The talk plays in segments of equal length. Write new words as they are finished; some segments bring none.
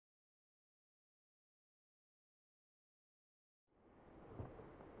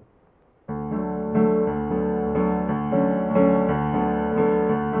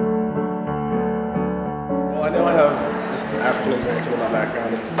American in my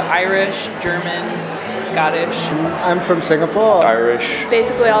background. Irish, German, Scottish. I'm from Singapore. Irish.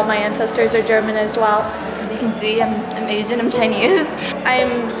 Basically all my ancestors are German as well. As you can see, I'm Asian, I'm Chinese.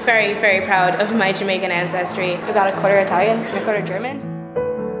 I'm very, very proud of my Jamaican ancestry. About a quarter Italian and a quarter German.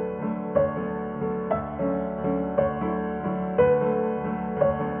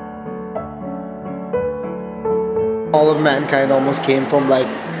 All of mankind almost came from like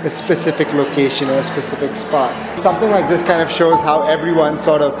a specific location or a specific spot. Something like this kind of shows how everyone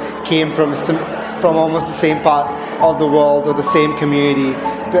sort of came from almost the same part of the world or the same community,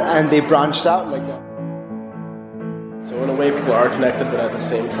 and they branched out like that. So in a way people are connected, but at the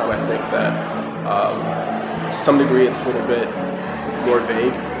same time I think that to some degree it's a little bit more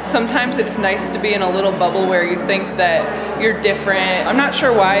vague. Sometimes it's nice to be in a little bubble where you think that you're different. I'm not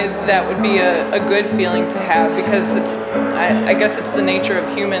sure why that would be a good feeling to have, because I guess it's the nature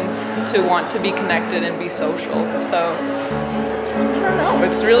of humans to want to be connected and be social. So I don't know,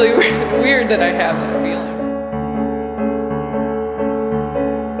 it's really weird that I have that feeling.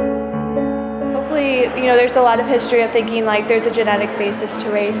 Hopefully, there's a lot of history of thinking like there's a genetic basis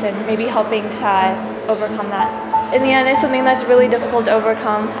to race and maybe helping to overcome that. In the end, it's something that's really difficult to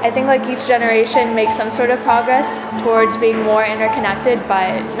overcome. I think like each generation makes some sort of progress towards being more interconnected,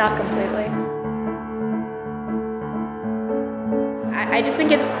 but not completely. I just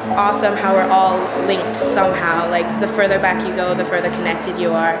think it's awesome how we're all linked somehow. Like the further back you go, the further connected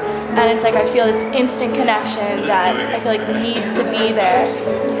you are. And it's like I feel this instant connection that I feel like needs to be there,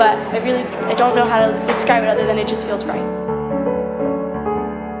 but I don't know how to describe it other than it just feels right.